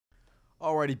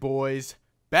Alrighty, boys.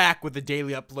 Back with the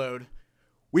daily upload.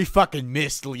 We fucking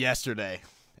missed yesterday.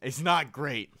 It's not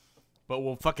great, but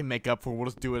we'll fucking make up for it. We'll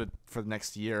just do it for the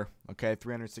next year, okay?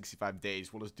 365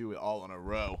 days. We'll just do it all in a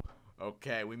row,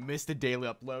 okay? We missed the daily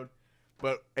upload,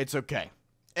 but it's okay.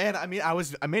 And, I mean,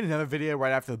 I made another video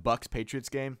right after the Bucks-Patriots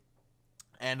game,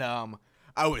 and,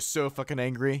 I was so fucking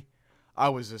angry. I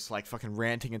was just, like, fucking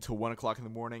ranting until 1 o'clock in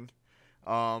the morning.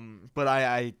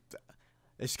 But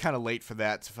it's kind of late for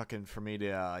that for me to,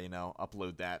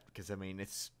 upload that. Because, I mean,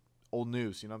 it's old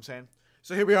news, you know what I'm saying?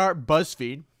 So here we are,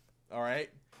 BuzzFeed. Alright.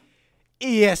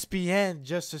 ESPN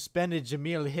just suspended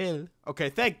Jamil Hill. Okay,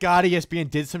 thank God ESPN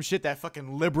did some shit, that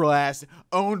fucking liberal ass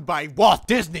owned by Walt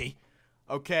Disney.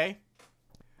 Okay?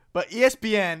 But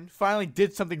ESPN finally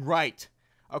did something right.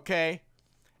 Okay?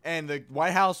 And the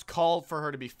White House called for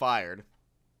her to be fired.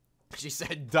 She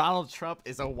said Donald Trump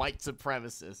is a white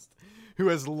supremacist who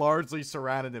has largely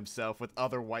surrounded himself with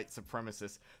other white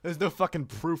supremacists. There's no fucking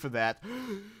proof of that.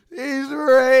 He's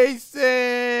racist!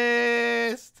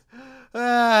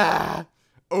 Ah.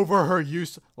 Over her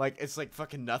use, like, it's like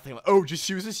fucking nothing. Like, oh,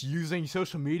 she was just using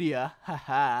social media.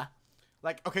 Haha.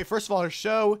 Like, okay, first of all, her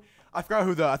show, I forgot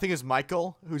who I think it's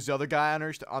Michael, who's the other guy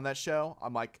on that show.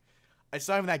 I'm like, it's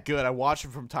not even that good. I watch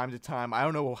them from time to time. I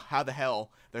don't know how the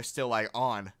hell they're still, like,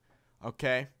 on.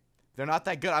 Okay? They're not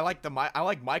that good. I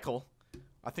like Michael.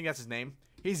 I think that's his name.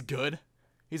 He's good.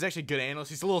 He's actually a good analyst.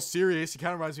 He's a little serious. He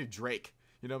kind of reminds me of Drake.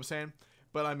 You know what I'm saying?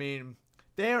 But, I mean,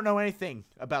 they don't know anything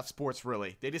about sports,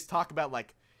 really. They just talk about,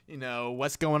 like, you know,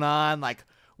 what's going on. Like,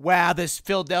 wow, this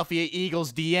Philadelphia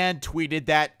Eagles DN tweeted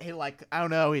that, hey, like, I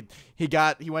don't know, he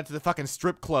went to the fucking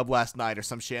strip club last night or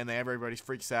some shit, and everybody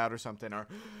freaks out or something. Or,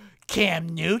 Cam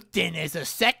Newton is a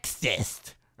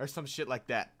sexist. Or some shit like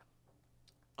that.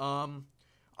 I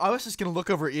was just gonna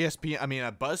look over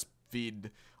BuzzFeed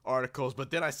articles,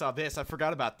 but then I saw this. I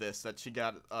forgot about this, that she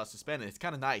got suspended. It's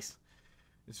kind of nice.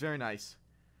 It's very nice.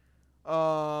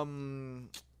 How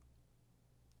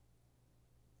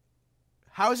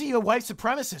is he a white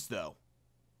supremacist, though?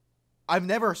 I've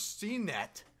never seen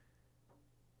that.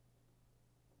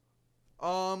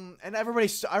 And I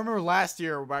remember last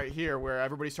year right here where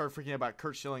everybody started freaking out about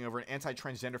Kurt Schilling over an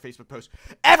anti-transgender Facebook post.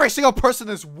 Every single person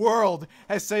in this world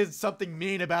has said something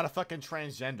mean about a fucking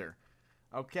transgender.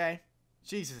 Okay?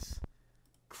 Jesus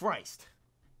Christ.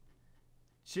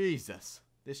 Jesus.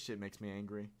 This shit makes me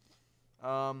angry.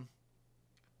 I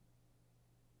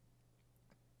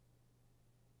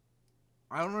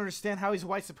don't understand how he's a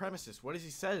white supremacist. What has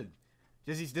he said?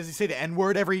 Does he say the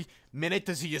N-word every minute?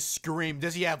 Does he just scream?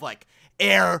 Does he have, like,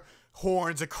 air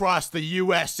horns across the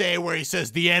USA where he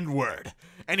says the N-word?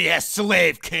 And he has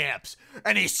slave camps.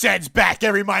 And he sends back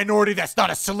every minority that's not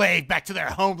a slave back to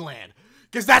their homeland.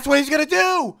 Because that's what he's going to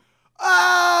do!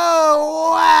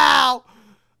 Oh, wow!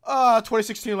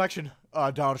 2016 election.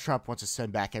 Donald Trump wants to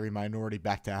send back every minority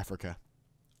back to Africa.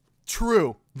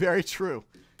 True. Very true.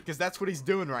 Because that's what he's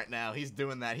doing right now. He's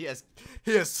doing that. He has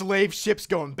slave ships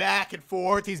going back and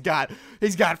forth. He's got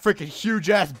freaking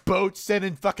huge ass boats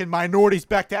sending fucking minorities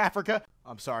back to Africa.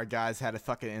 I'm sorry, guys. Had a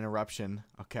fucking interruption.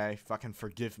 Okay, fucking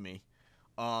forgive me.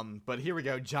 But here we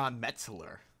go. John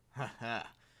Metzler. Haha.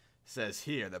 Says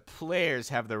here the players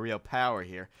have the real power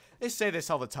here. They say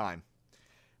this all the time.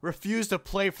 Refuse to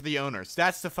play for the owners.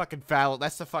 That's the fucking foul.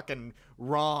 That's the fucking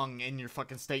wrong in your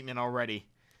fucking statement already.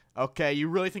 Okay, you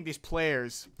really think these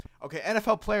players... Okay,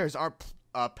 NFL players aren't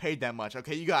paid that much.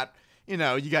 Okay, you got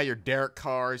your Derek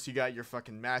Carrs, you got your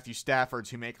fucking Matthew Staffords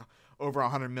who make over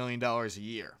 $100 million a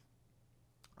year.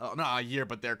 Oh, not a year,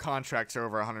 but their contracts are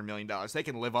over $100 million. They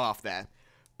can live off that.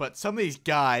 But some of these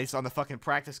guys on the fucking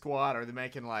practice squad, are they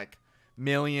making like $1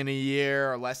 million a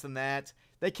year or less than that?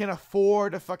 They can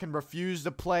afford to fucking refuse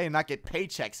to play and not get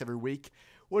paychecks every week.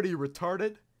 What are you,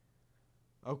 retarded?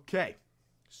 Okay,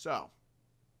 so...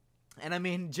 And I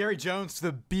mean, Jerry Jones,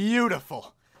 the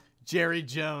beautiful Jerry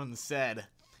Jones said,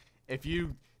 if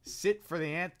you sit for the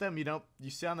anthem, you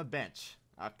sit on the bench.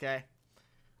 Okay?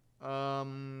 I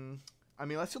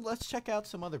mean, let's check out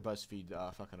some other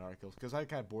BuzzFeed fucking articles, because I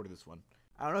kind of bored of this one.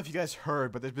 I don't know if you guys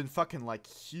heard, but there's been fucking like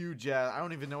huge I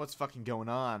don't even know what's fucking going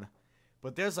on.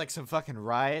 But there's like some fucking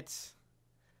riots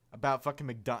about fucking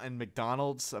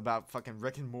McDonald's, about fucking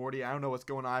Rick and Morty. I don't know what's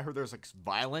going on. I heard there's like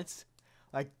violence.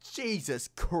 Like, Jesus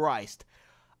Christ.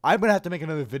 I'm gonna have to make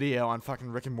another video on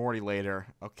fucking Rick and Morty later,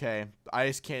 okay? I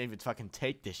just can't even fucking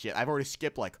take this shit. I've already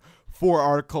skipped, like, 4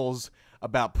 articles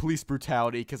about police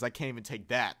brutality because I can't even take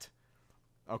that.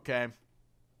 Okay?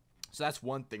 So that's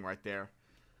one thing right there.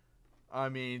 I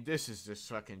mean, this is just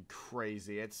fucking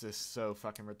crazy. It's just so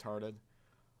fucking retarded.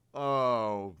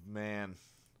 Oh, man.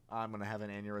 I'm gonna have an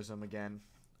aneurysm again.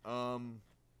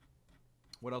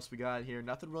 What else we got here?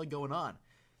 Nothing really going on.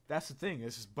 That's the thing.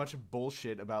 This is a bunch of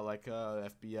bullshit about like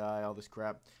FBI, all this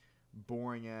crap,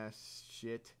 boring ass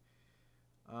shit.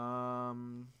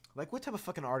 Like what type of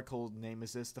fucking article name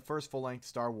is this? The first full-length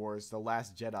Star Wars: The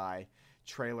Last Jedi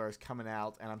trailer is coming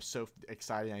out, and I'm so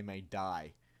excited I may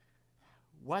die.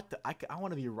 What? I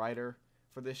want to be a writer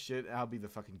for this shit. I'll be the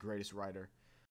fucking greatest writer.